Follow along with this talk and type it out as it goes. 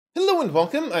Hello and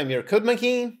welcome, I'm your Code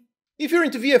Monkey. If you're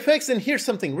into VFX, then here's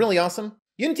something really awesome.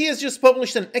 Unity has just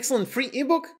published an excellent free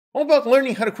ebook all about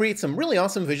learning how to create some really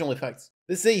awesome visual effects.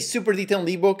 This is a super detailed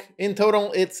ebook. In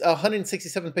total, it's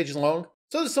 167 pages long,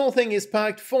 so this whole thing is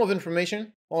packed full of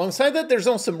information. Alongside that, there's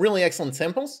also some really excellent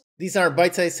samples. These are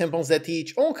bite-sized samples that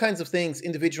teach all kinds of things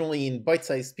individually in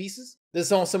bite-sized pieces. This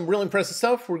is all some really impressive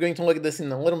stuff. We're going to look at this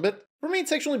in a little bit. For me,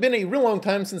 it's actually been a real long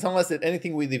time since I last did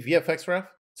anything with the VFX Graph.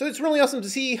 So it's really awesome to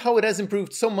see how it has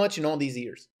improved so much in all these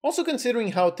years. Also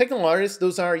considering how technical artists,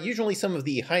 those are usually some of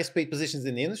the highest paid positions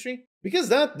in the industry. Because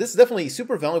this is definitely a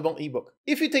super valuable ebook.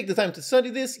 If you take the time to study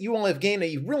this, you will have gained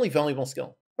a really valuable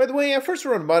skill. By the way, I first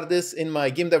wrote about this in my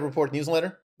Game Dev Report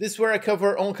newsletter. This is where I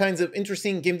cover all kinds of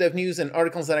interesting game dev news and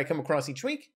articles that I come across each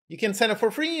week. You can sign up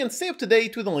for free and stay up to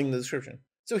date with the link in the description.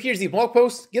 So here's the blog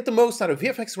post. Get the most out of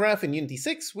VFX Graph in Unity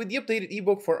 6 with the updated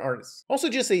ebook for artists. Also,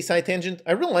 just a side tangent,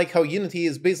 I really like how Unity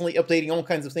is basically updating all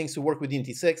kinds of things to work with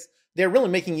Unity 6. They're really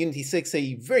making Unity 6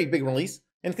 a very big release,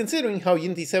 and considering how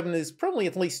Unity 7 is probably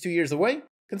at least 2 years away,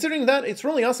 considering that, it's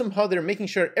really awesome how they're making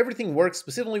sure everything works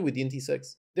specifically with Unity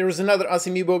 6. There was another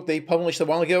awesome ebook they published a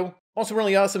while ago, also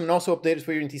really awesome and also updated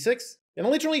for Unity 6. And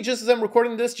literally just as I'm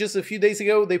recording this, just a few days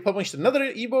ago, they published another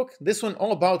ebook, this one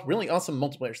all about really awesome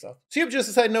multiplayer stuff. So just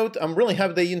a side note, I'm really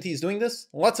happy that Unity is doing this.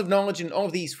 Lots of knowledge in all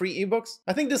of these free ebooks.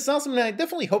 I think this is awesome and I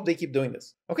definitely hope they keep doing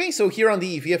this. Okay, so here on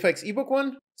the VFX ebook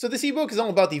one. So this ebook is all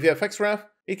about the VFX Graph.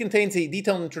 It contains a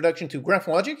detailed introduction to graph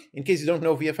logic. In case you don't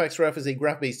know, VFX Graph is a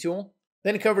graph-based tool.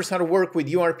 Then it covers how to work with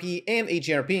URP and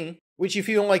HDRP, which if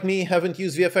you, like me, haven't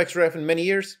used VFX Graph in many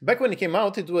years, back when it came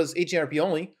out it was HDRP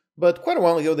only, but quite a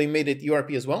while ago they made it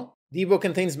URP as well. The ebook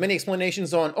contains many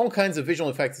explanations on all kinds of visual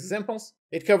effects examples.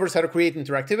 It covers how to create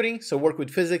interactivity, so work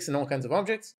with physics and all kinds of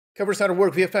objects. Covers how to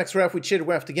work VFX Graph with shader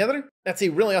graph together. That's a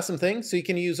really awesome thing, so you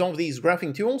can use all of these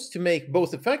graphing tools to make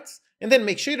both effects, and then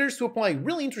make shaders to apply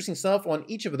really interesting stuff on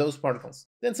each of those particles.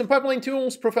 Then some pipeline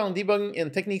tools, profile and debugging,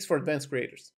 and techniques for advanced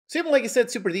creators. So even like I said,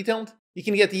 super detailed. You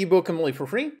can get the ebook completely for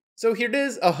free. So here it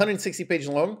is, 160 pages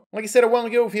long. Like I said a while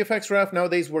ago, VFX Graph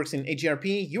nowadays works in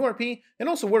HDRP, URP, and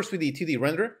also works with the 2D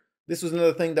renderer. This was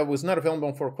another thing that was not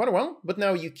available for quite a while, but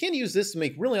now you can use this to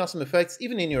make really awesome effects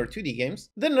even in your 2D games.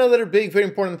 Then another big, very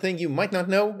important thing you might not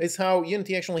know is how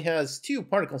Unity actually has two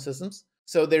particle systems.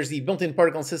 So there's the built-in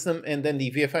particle system and then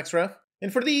the VFX Graph.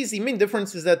 And for these, the main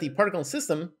difference is that the particle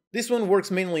system, this one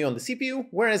works mainly on the CPU,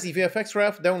 whereas the VFX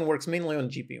Graph, that one works mainly on the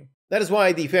GPU. That is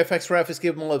why the VFX Graph is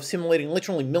capable of simulating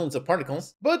literally millions of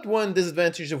particles, but one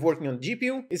disadvantage of working on the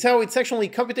GPU is how it's actually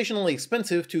computationally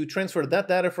expensive to transfer that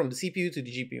data from the CPU to the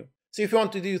GPU. So if you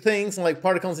want to do things like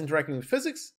particles interacting with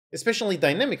physics, especially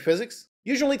dynamic physics,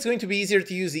 usually it's going to be easier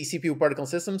to use the CPU particle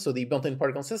system, so the built-in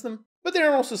particle system, but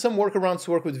there are also some workarounds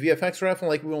to work with VFX Graph,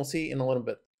 like we will see in a little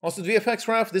bit. Also, the VFX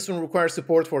Graph, this one requires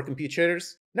support for compute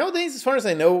shaders. Nowadays, as far as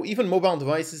I know, even mobile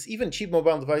devices, even cheap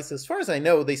mobile devices, as far as I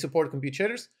know, they support compute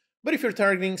shaders. But if you're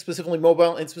targeting specifically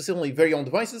mobile and specifically very old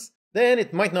devices, then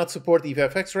it might not support the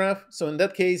VFX Graph, so in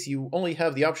that case, you only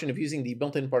have the option of using the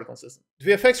built-in particle system.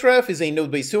 The VFX Graph is a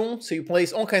node-based tool, so you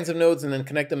place all kinds of nodes and then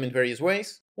connect them in various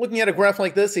ways. Looking at a graph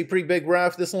like this, a pretty big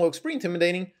graph, this looks pretty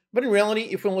intimidating, but in reality,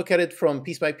 if we look at it from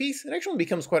piece by piece, it actually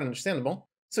becomes quite understandable.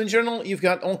 So in general, you've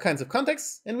got all kinds of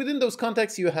contexts, and within those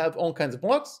contexts, you have all kinds of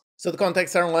blocks. So the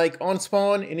contexts are like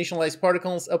onSpawn, initialize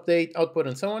particles, update, output,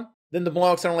 and so on. Then the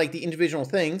blocks are like the individual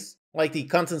things, like the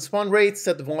constant spawn rate,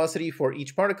 set the velocity for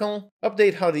each particle,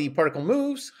 update how the particle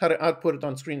moves, how to output it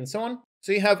on screen, and so on.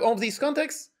 So you have all of these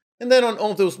contexts, and then on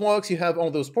all of those blocks, you have all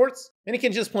those ports, and you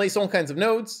can just place all kinds of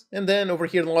nodes, and then over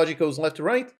here, the logic goes left to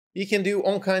right. You can do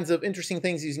all kinds of interesting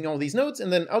things using all these nodes,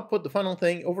 and then output the final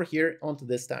thing over here onto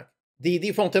this stack. The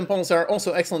default temples are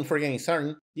also excellent for getting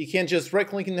started. You can just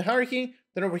right-click in the hierarchy,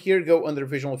 then over here go under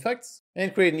Visual Effects,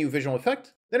 and create a new visual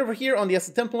effect. Then over here on the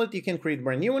asset template, you can create a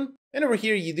brand new one. And over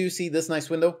here, you do see this nice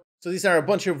window. So these are a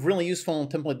bunch of really useful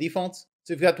template defaults.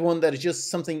 So you've got one that is just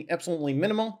something absolutely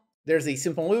minimal. There's a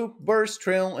simple loop, burst,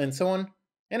 trail, and so on.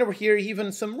 And over here,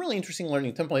 even some really interesting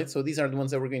learning templates. So these are the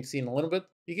ones that we're going to see in a little bit.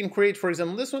 You can create, for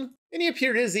example, this one. And yep,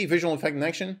 here it is, the visual effect in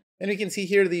action. And we can see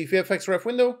here the VFX Graph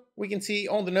window. We can see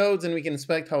all the nodes and we can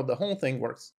inspect how the whole thing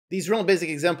works. These real basic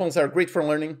examples are great for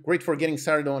learning, great for getting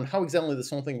started on how exactly this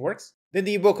whole thing works. Then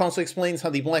the ebook also explains how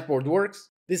the blackboard works.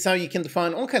 This is how you can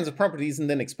define all kinds of properties and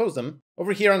then expose them.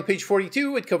 Over here on page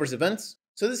 42, it covers events.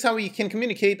 So this is how you can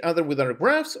communicate either with other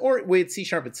graphs or with C#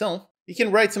 itself. You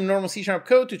can write some normal C#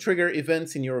 code to trigger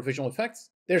events in your visual effects.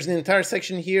 There's an entire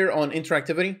section here on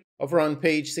interactivity, over on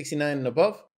page 69 and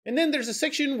above. And then there's a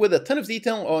section with a ton of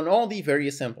detail on all the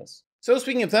various samples. So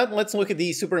speaking of that, let's look at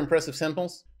these super impressive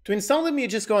samples. To install them, you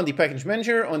just go on the package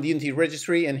manager on the Unity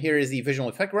registry, and here is the visual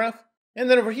effect graph. And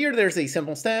then over here, there's a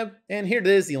samples tab, and here it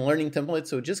is, the learning template,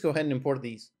 so just go ahead and import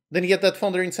these. Then you get that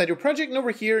folder inside your project, and over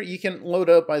here, you can load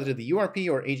up either the URP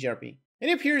or HDRP.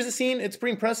 And up here is the scene. It's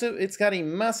pretty impressive. It's got a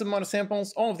massive amount of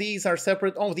samples. All of these are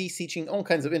separate, all of these teaching all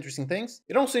kinds of interesting things.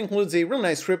 It also includes a real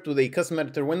nice script with a custom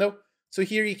editor window. So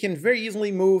here you can very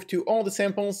easily move to all the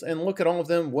samples and look at all of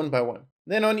them one by one.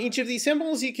 Then on each of these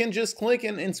samples, you can just click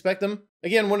and inspect them.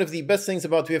 Again, one of the best things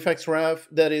about VFX Graph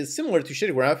that is similar to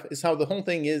Shitty Graph is how the whole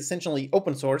thing is essentially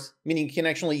open source, meaning you can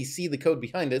actually see the code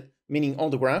behind it, meaning all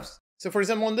the graphs. So for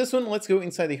example, on this one, let's go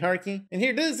inside the hierarchy. And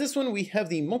here it is. This one, we have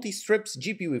the multi-strips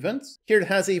GPU events. Here it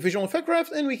has a visual effect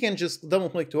graph, and we can just double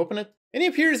click to open it. And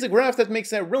up here is the graph that makes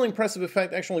that really impressive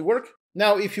effect actually work.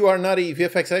 Now, if you are not a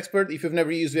VFX expert, if you've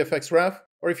never used VFX Graph,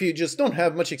 or if you just don't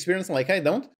have much experience like I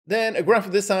don't, then a graph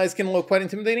of this size can look quite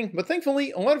intimidating. But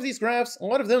thankfully, a lot of these graphs, a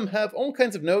lot of them have all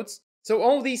kinds of notes. So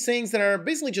all of these things that are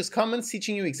basically just comments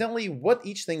teaching you exactly what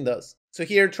each thing does. So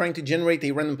here, trying to generate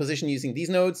a random position using these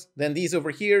nodes, then these over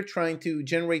here, trying to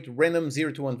generate random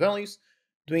 0 to 1 values,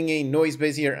 doing a noise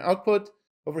Bezier output,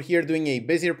 over here doing a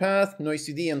Bezier path, noise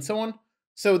 2D, and so on.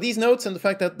 So these notes and the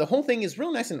fact that the whole thing is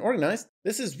really nice and organized,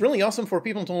 this is really awesome for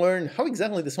people to learn how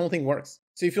exactly this whole thing works.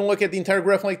 So if you look at the entire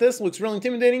graph like this, it looks really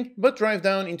intimidating, but drive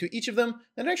down into each of them,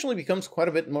 and it actually becomes quite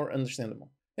a bit more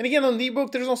understandable. And again, on the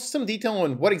ebook, there's also some detail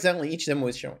on what exactly each demo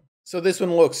is showing. So this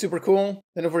one looks super cool.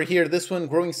 Then over here, this one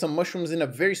growing some mushrooms in a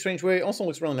very strange way also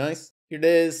looks really nice. Here it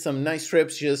is, some nice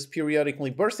strips just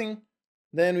periodically bursting.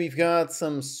 Then we've got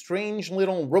some strange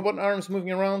little robot arms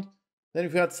moving around. Then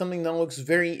we've got something that looks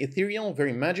very ethereal,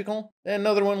 very magical. And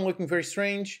another one looking very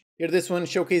strange. Here this one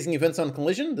showcasing events on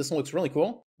collision. This one looks really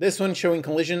cool. This one showing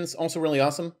collisions, also really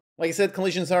awesome. Like I said,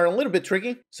 collisions are a little bit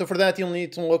tricky. So for that, you'll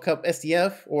need to look up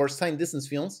SDF or signed distance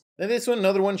fields. Then this one,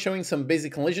 another one showing some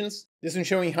basic collisions. This one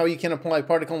showing how you can apply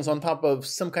particles on top of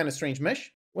some kind of strange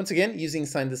mesh. Once again, using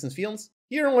signed distance fields.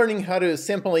 Here, learning how to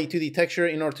sample a 2D texture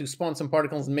in order to spawn some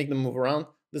particles and make them move around.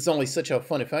 This is always such a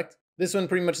fun effect. This one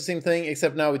pretty much the same thing,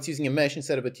 except now it's using a mesh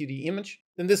instead of a 2D image.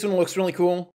 Then this one looks really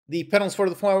cool. The petals for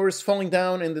the flowers falling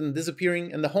down and then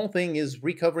disappearing, and the whole thing is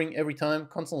recovering every time,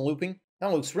 constantly looping.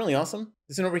 That looks really awesome.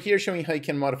 This one over here showing how you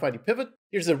can modify the pivot.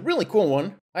 Here's a really cool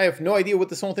one. I have no idea what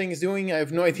this whole thing is doing. I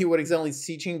have no idea what exactly it's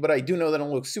teaching, but I do know that it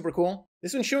looks super cool.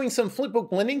 This one's showing some flipbook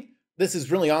blending. This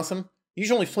is really awesome.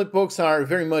 Usually flipbooks are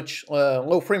very much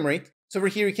low frame rate. So over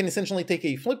here, you can essentially take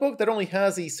a flipbook that only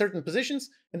has a certain positions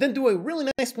and then do a really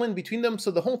nice blend between them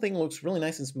so the whole thing looks really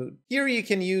nice and smooth. Here you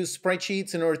can use sprite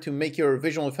sheets in order to make your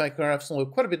visual effect graphs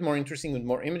look quite a bit more interesting with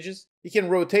more images. You can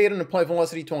rotate and apply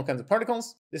velocity to all kinds of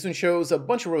particles. This one shows a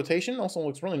bunch of rotation, also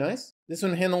looks really nice. This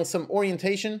one handles some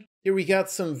orientation. Here we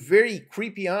got some very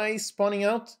creepy eyes spawning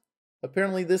out.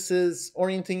 Apparently this is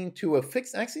orienting to a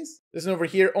fixed axis. This one over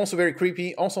here, also very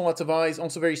creepy, also lots of eyes,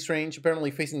 also very strange, apparently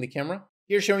facing the camera.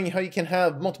 Here showing you how you can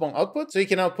have multiple outputs. So you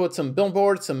can output some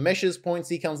billboards, some meshes,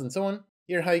 points, decals, and so on.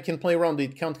 Here how you can play around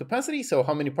with count capacity, so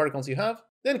how many particles you have.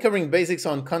 Then covering basics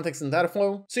on context and data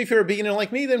flow. So if you're a beginner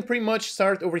like me, then pretty much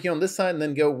start over here on this side and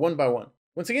then go one by one.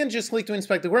 Once again, just click to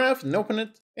inspect the graph and open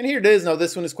it. And here it is. Now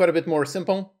this one is quite a bit more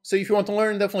simple. So if you want to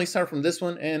learn, definitely start from this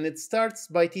one. And it starts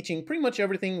by teaching pretty much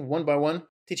everything one by one.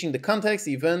 Teaching the context,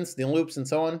 the events, the loops, and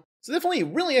so on. So definitely a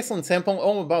really excellent sample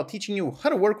all about teaching you how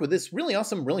to work with this really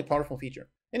awesome, really powerful feature.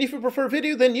 And if you prefer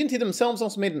video, then Unity themselves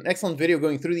also made an excellent video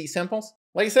going through these samples.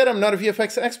 Like I said, I'm not a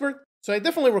VFX expert, so I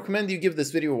definitely recommend you give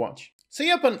this video a watch. So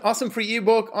yep, an awesome free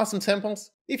ebook, awesome samples.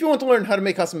 If you want to learn how to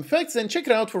make awesome effects, then check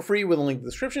it out for free with a link in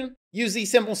the description. Use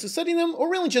these samples to study them,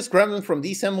 or really just grab them from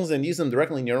these samples and use them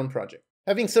directly in your own project.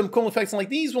 Having some cool effects like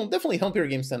these will definitely help your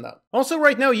game stand out. Also,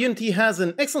 right now Unity has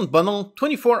an excellent bundle,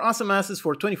 24 awesome asses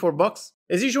for 24 bucks.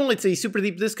 As usual, it's a super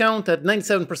deep discount at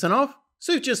 97% off,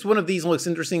 so if just one of these looks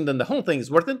interesting, then the whole thing is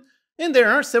worth it. And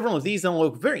there are several of these that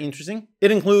look very interesting.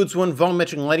 It includes one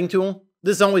volumetric lighting tool.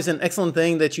 This is always an excellent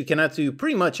thing that you can add to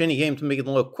pretty much any game to make it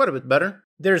look quite a bit better.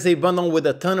 There's a bundle with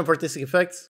a ton of artistic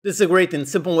effects. This is a great and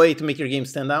simple way to make your game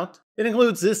stand out. It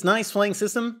includes this nice flying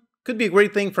system. Could be a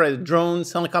great thing for either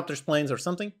drones, helicopters, planes, or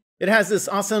something. It has this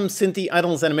awesome Cinti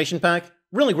Idles animation pack.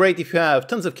 Really great if you have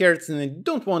tons of characters and you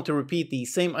don't want to repeat the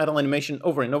same idle animation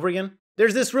over and over again.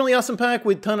 There's this really awesome pack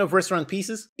with a ton of restaurant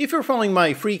pieces. If you're following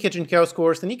my free Kitchen Chaos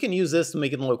course, then you can use this to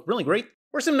make it look really great.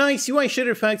 Or some nice UI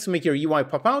shader effects to make your UI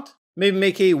pop out. Maybe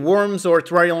make a Worms or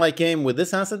Terraria-like game with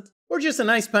this asset. Or just a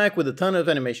nice pack with a ton of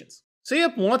animations. So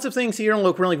yep, lots of things here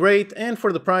look really great, and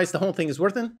for the price, the whole thing is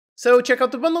worth it. So check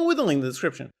out the bundle with the link in the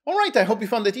description. Alright, I hope you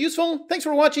found it useful. Thanks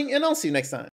for watching, and I'll see you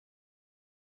next time.